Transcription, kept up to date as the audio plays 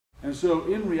And so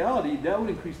in reality, that would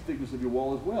increase the thickness of your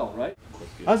wall as well, right?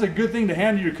 That's a good thing to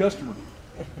hand to your customer.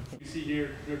 You see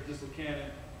here, there's this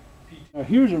Canon. Now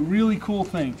here's a really cool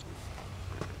thing.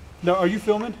 Now, are you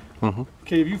filming? Mm-hmm.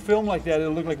 Okay, if you film like that,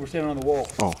 it'll look like we're standing on the wall.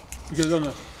 Oh. Because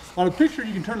on a picture,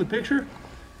 you can turn the picture,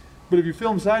 but if you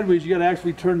film sideways, you got to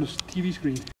actually turn the TV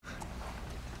screen.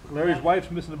 Larry's wife's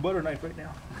missing a butter knife right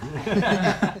now.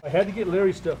 I had to get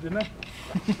Larry's stuff, didn't I?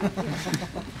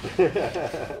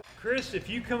 Chris, if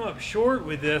you come up short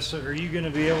with this, are you going to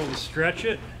be able to stretch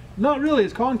it? Not really,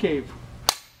 it's concave.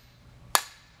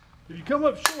 If you come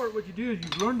up short, what you do is you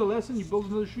learn the lesson, you build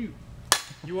another shoe.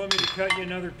 You want me to cut you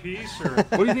another piece, or?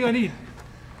 What do you think I need?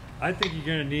 I think you're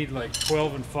going to need like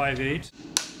 12 5/8.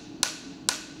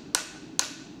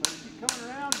 Keep coming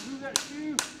around, move that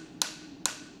shoe.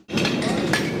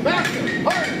 Faster,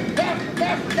 harder, faster,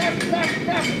 faster, faster, faster,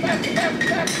 faster, faster, faster,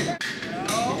 faster.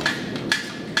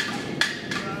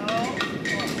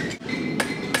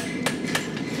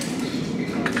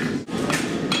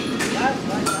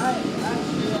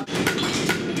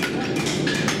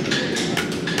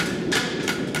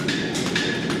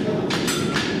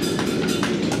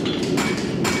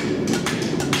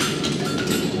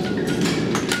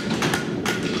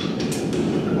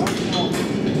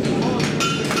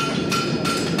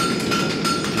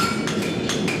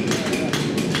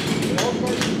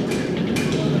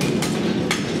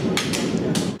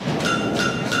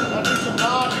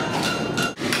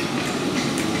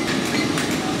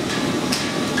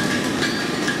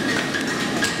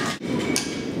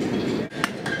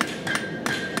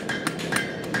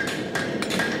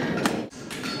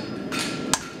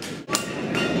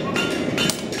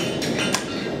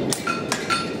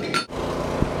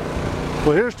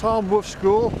 Well, here's Tom Wolf's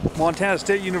school, Montana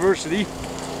State University,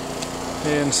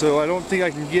 and so I don't think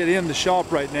I can get in the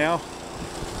shop right now,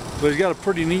 but he's got a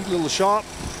pretty neat little shop,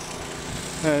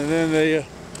 and then they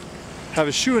have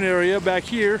a shoeing area back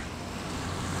here.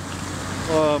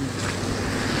 It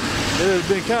has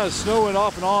been kind of snowing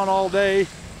off and on all day.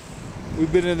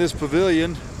 We've been in this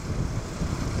pavilion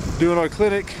doing our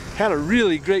clinic. Had a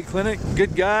really great clinic,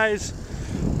 good guys,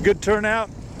 good turnout,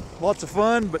 lots of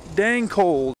fun, but dang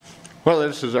cold. Well,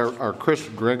 this is our Chris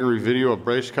Gregory video of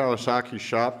Bryce Kawasaki's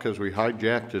shop because we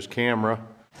hijacked his camera.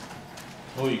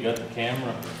 Oh, you got the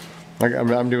camera?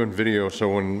 I'm doing video, so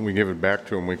when we give it back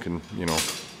to him, we can, you know,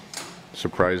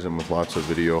 surprise him with lots of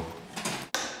video.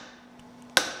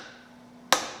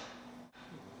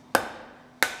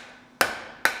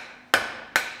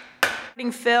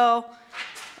 Phil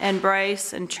and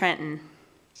Bryce and Trenton.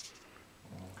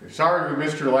 Sorry we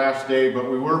missed your last day, but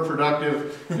we were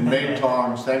productive and made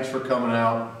tongs. Thanks for coming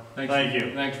out. Thank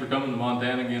you. Thanks for coming to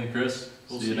Montana again, Chris.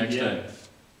 We'll see you next time.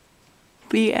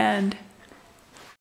 The end.